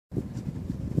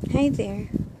Hi there,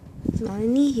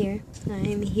 Melanie here.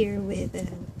 I'm here with a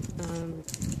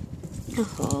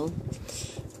haul,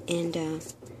 and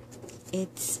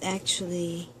it's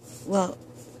actually, well,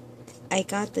 I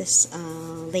got this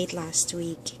late last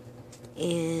week,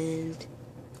 and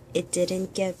it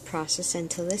didn't get processed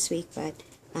until this week, but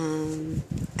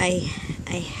I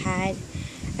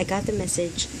got the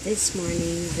message this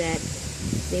morning that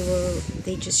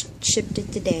they just shipped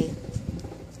it today,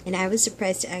 and I was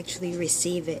surprised to actually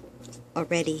receive it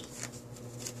already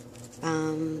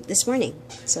this morning.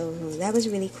 So that was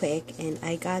really quick, and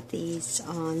I got these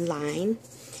online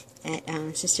at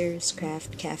Sister's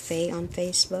Craft Cafe on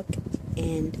Facebook,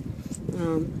 and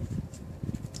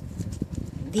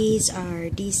these are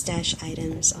destash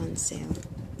items on sale,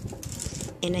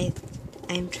 and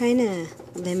I'm trying to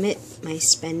limit my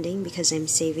spending because I'm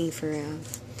saving for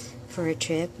a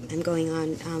trip. I'm going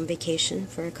on vacation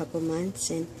for a couple months,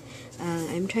 and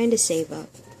I'm trying to save up,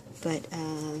 but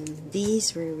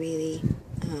these were really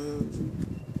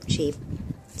cheap,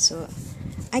 so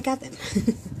I got them.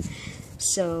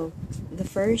 So the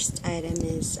first item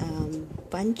is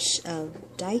bunch of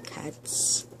die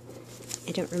cuts.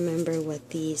 I don't remember what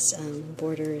these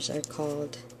borders are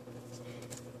called.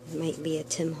 It might be a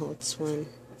Tim Holtz one.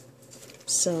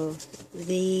 So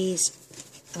this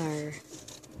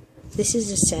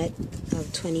is a set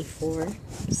of 24.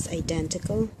 It's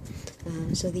identical.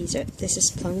 So this is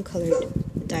plum colored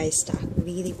die stock,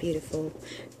 really beautiful,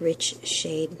 rich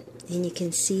shade, and you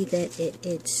can see that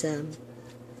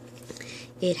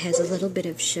it has a little bit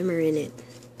of shimmer in it.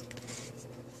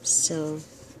 So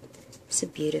it's a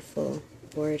beautiful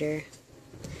border.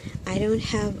 I don't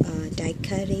have a die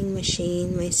cutting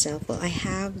machine myself. Well, I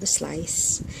have the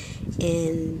slice,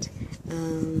 and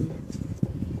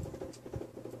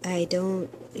I don't,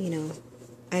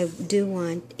 I do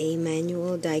want a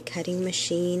manual die cutting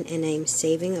machine, and I'm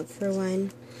saving up for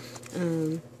one.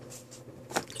 And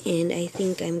I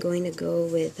think I'm going to go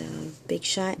with Big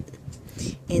Shot.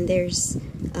 And there's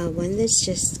one that's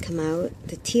just come out,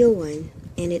 the teal one,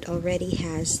 and it already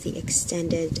has the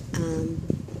extended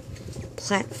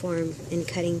platform and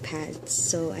cutting pads.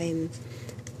 So I'm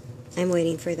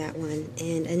waiting for that one.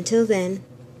 And until then,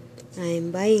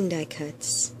 I'm buying die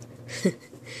cuts.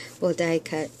 Well, die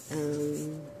cut,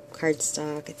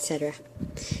 cardstock, etc.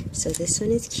 So this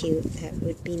one is cute. That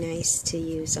would be nice to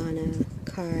use on a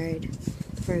card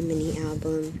or a mini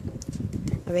album.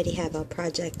 I already have a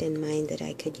project in mind that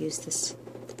I could use this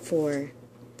for.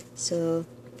 So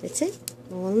that's it.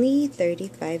 Only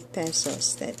 35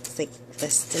 pesos. That's like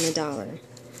less than $1.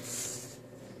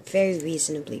 Very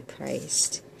reasonably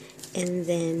priced. And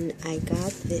then I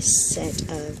got this set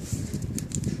of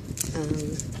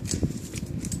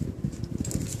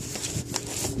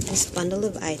this bundle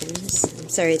of items. I'm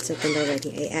sorry it's opened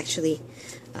already. I actually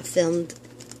filmed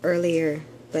earlier,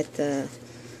 but the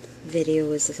video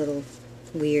was a little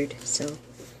weird, so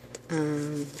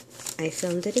I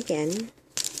filmed it again.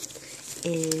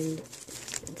 And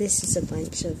this is a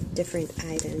bunch of different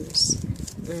items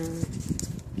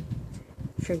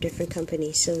from different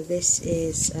companies. So this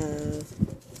is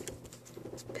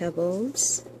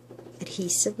Pebbles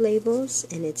adhesive labels,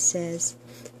 and it says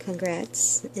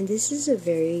congrats, and this is a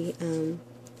very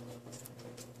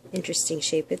interesting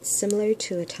shape. It's similar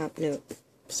to a top note,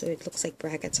 so it looks like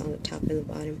brackets on the top and the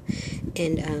bottom,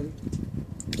 and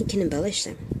you can embellish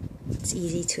them. It's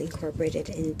easy to incorporate it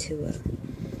into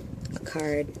a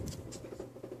card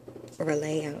or a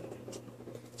layout,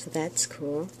 so that's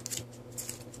cool.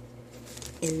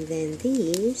 And then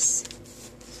these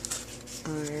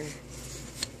are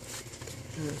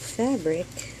fabric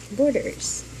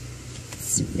borders.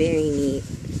 It's very neat.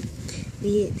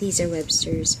 These are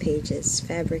Webster's pages,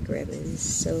 fabric ribbons.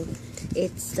 So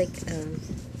it's like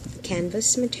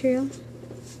canvas material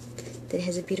that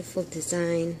has a beautiful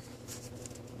design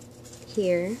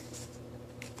here.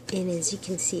 And as you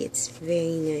can see, it's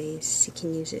very nice. You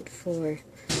can use it for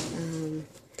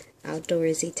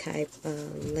outdoorsy type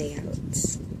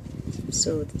layouts.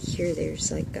 So here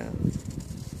there's like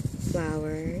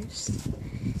flowers,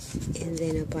 and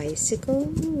then a bicycle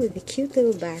with a cute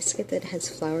little basket that has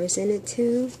flowers in it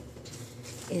too.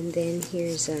 And then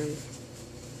here's a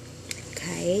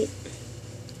kite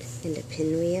and a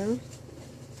pinwheel,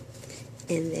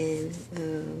 and then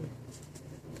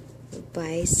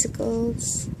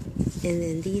bicycles, and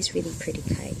then these really pretty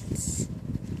kites.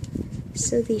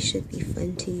 So these should be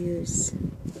fun to use.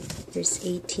 There's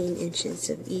 18 inches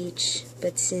of each,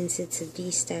 but since it's a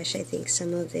destash, I think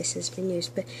some of this has been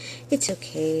used, but it's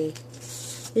okay.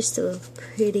 There's still a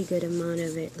pretty good amount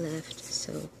of it left,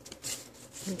 so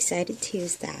I'm excited to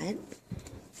use that.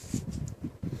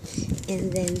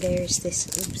 And then there's this,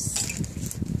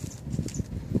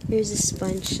 here's this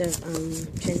bunch of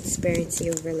transparency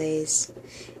overlays.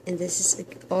 And this is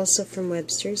also from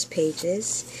Webster's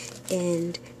pages.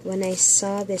 And when I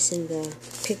saw this in the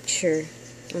picture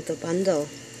of the bundle,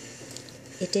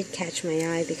 it did catch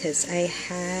my eye because I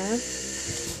have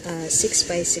a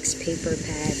 6x6 paper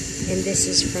pad. And this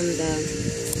is from the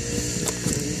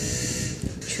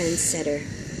Trendsetter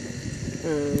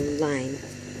line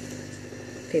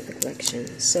paper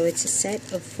collection. So it's a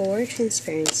set of 4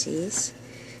 transparencies.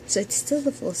 So it's still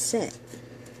the full set.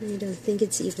 I don't think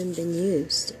it's even been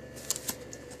used.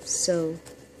 So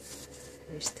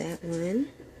there's that one.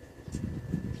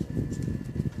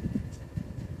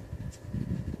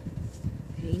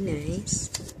 Very nice.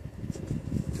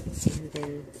 And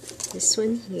then this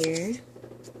one here.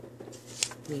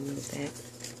 Let me move that.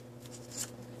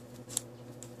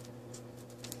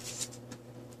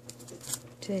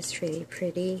 It's really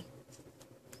pretty.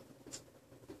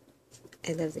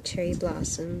 I love the cherry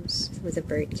blossoms with a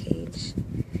bird cage.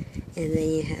 And then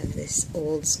you have this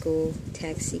old school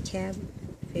taxi cab.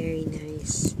 Very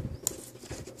nice.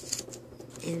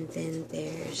 And then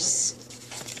there's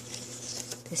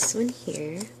this one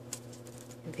here.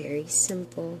 Very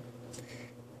simple.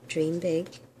 Dream big.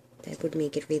 That would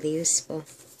make it really useful.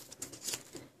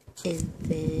 And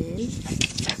then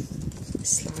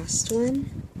this last one.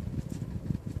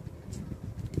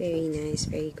 Very nice,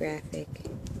 very graphic.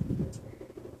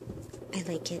 I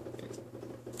like it.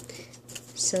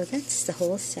 So that's the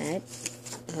whole set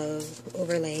of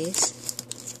overlays.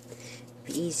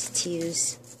 Be easy to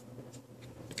use.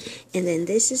 And then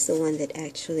this is the one that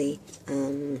actually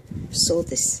sold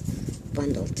this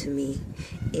bundle to me.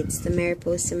 It's the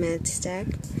Mariposa Matte Stack.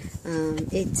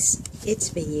 It's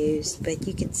been used, but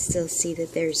you can still see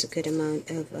that there's a good amount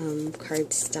of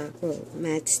cardstock, well,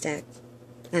 mattes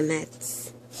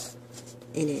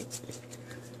in it.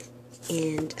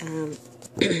 And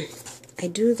I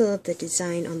do love the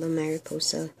design on the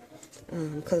Mariposa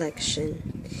collection,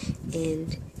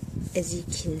 and as you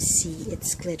can see,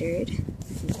 it's glittered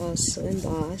and also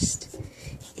embossed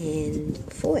and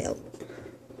foiled,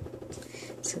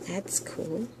 so that's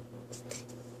cool.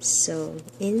 So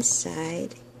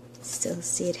inside, still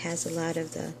see it has a lot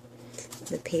of the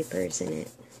papers in it,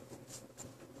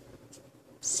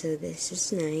 so this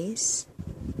is nice.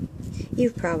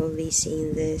 You've probably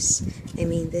seen this. I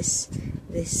mean, this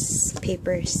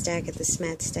paper stack at the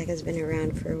matte stack has been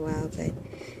around for a while, but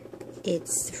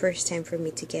it's the first time for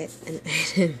me to get an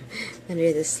item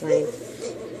under this line.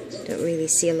 Don't really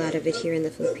see a lot of it here in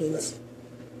the Philippines.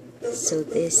 So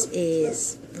this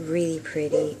is really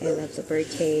pretty. I love the bird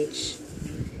cage.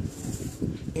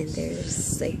 And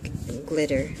there's like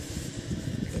glitter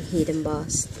and heat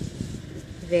embossed.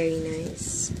 Very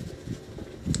nice.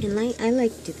 And I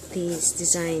like these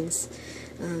designs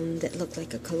that look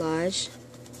like a collage,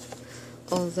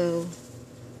 although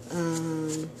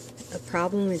a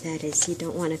problem with that is you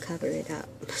don't want to cover it up.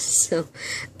 So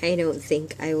I don't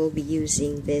think I will be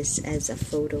using this as a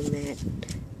photo mat.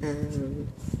 I'll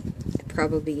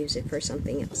probably use it for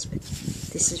something else, but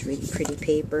this is really pretty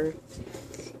paper.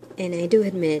 And I do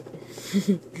admit,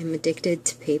 I'm addicted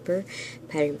to paper,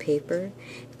 pattern paper,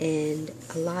 and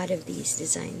a lot of these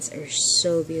designs are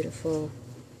so beautiful.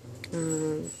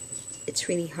 It's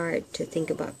really hard to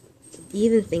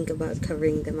even think about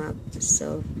covering them up.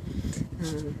 So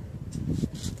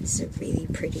this is a really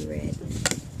pretty red.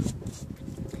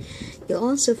 You'll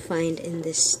also find in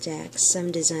this stack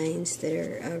some designs that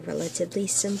are relatively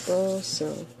simple,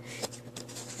 so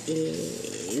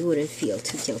you wouldn't feel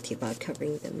too guilty about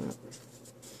covering them up.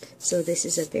 So this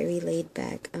is a very laid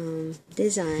back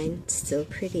design, still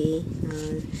pretty,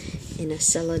 in a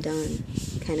celadon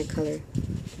kind of color.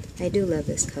 I do love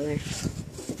this color.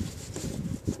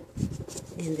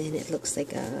 And then it looks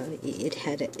like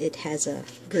it has a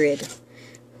grid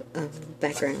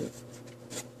background.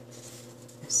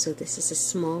 So this is a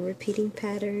small repeating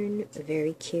pattern,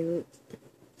 very cute,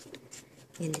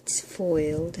 and it's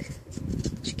foiled.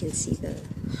 You can see the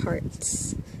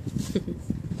hearts.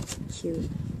 Cute.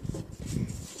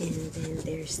 And then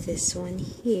there's this one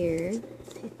here.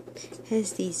 It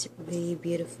has these really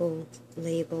beautiful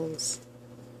labels.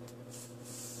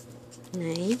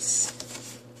 Nice.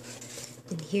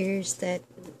 And here's that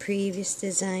previous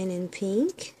design in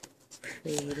pink.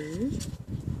 Pretty.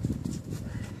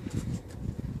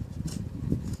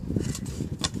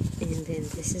 And then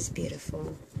this is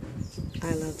beautiful.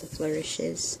 I love the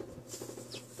flourishes.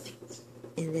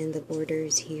 And then the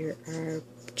borders here are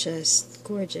just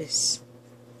gorgeous.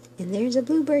 And there's a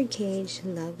bluebird cage.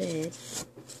 Love it.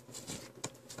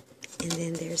 And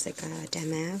then there's like a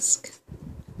damask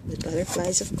with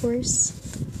butterflies, of course.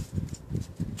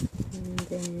 And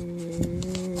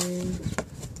then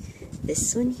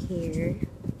this one here,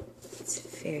 it's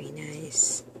very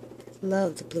nice.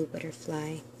 Love the blue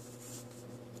butterfly.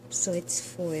 So it's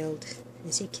foiled,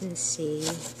 as you can see.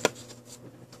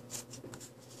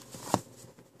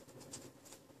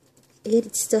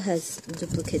 It still has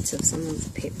duplicates of some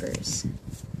of the papers.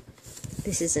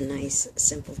 This is a nice,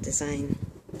 simple design.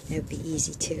 It would be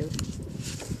easy to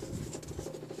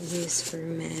use for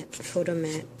mat, photo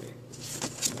mat.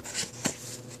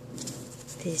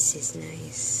 This is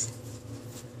nice.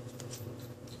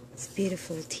 It's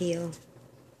beautiful teal.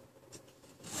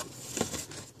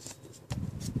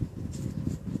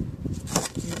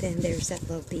 And then there's that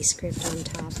lovely script on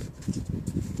top.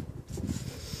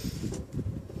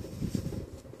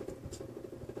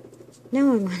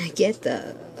 Now I want to get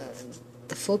the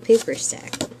full paper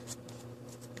stack.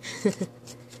 I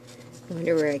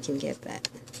wonder where I can get that.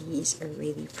 These are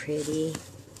really pretty.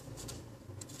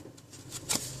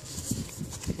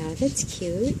 Oh, that's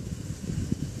cute.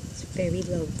 It's very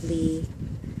lovely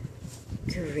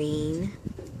green.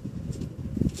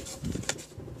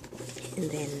 And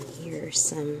then here are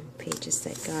some pages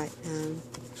that got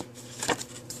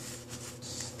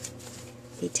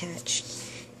detached.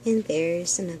 And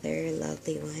there's another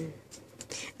lovely one.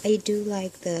 I do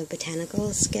like the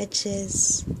botanical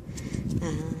sketches.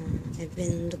 I've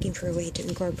been looking for a way to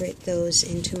incorporate those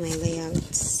into my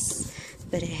layouts,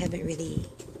 but I haven't really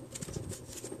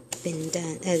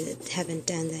haven't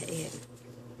done that yet.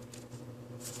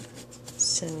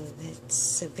 So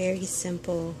that's a very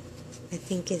simple, I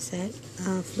think, is that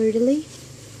fleur-de-lis?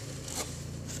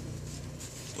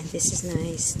 And this is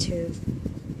nice too.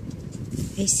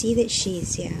 I see that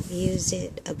she's, used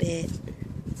it a bit.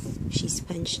 She's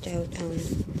punched out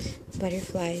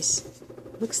butterflies.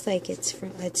 Looks like it's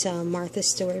Martha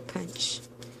Stewart punch.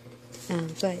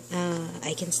 But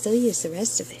I can still use the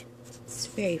rest of it. It's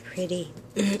very pretty.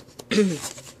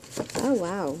 Oh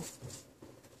wow.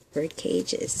 Bird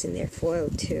cages, and they're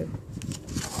foiled too.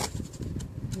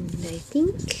 And I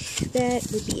think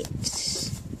that would be it.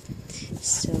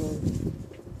 So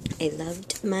I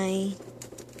loved my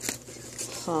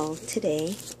haul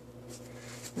today.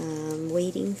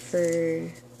 Waiting for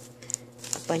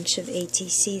a bunch of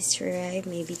ATCs to arrive,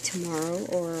 maybe tomorrow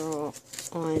or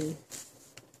on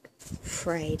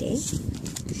Friday,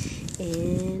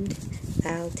 and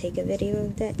I'll take a video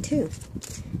of that too.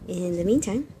 In the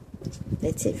meantime,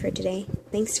 that's it for today.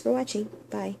 Thanks for watching.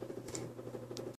 Bye.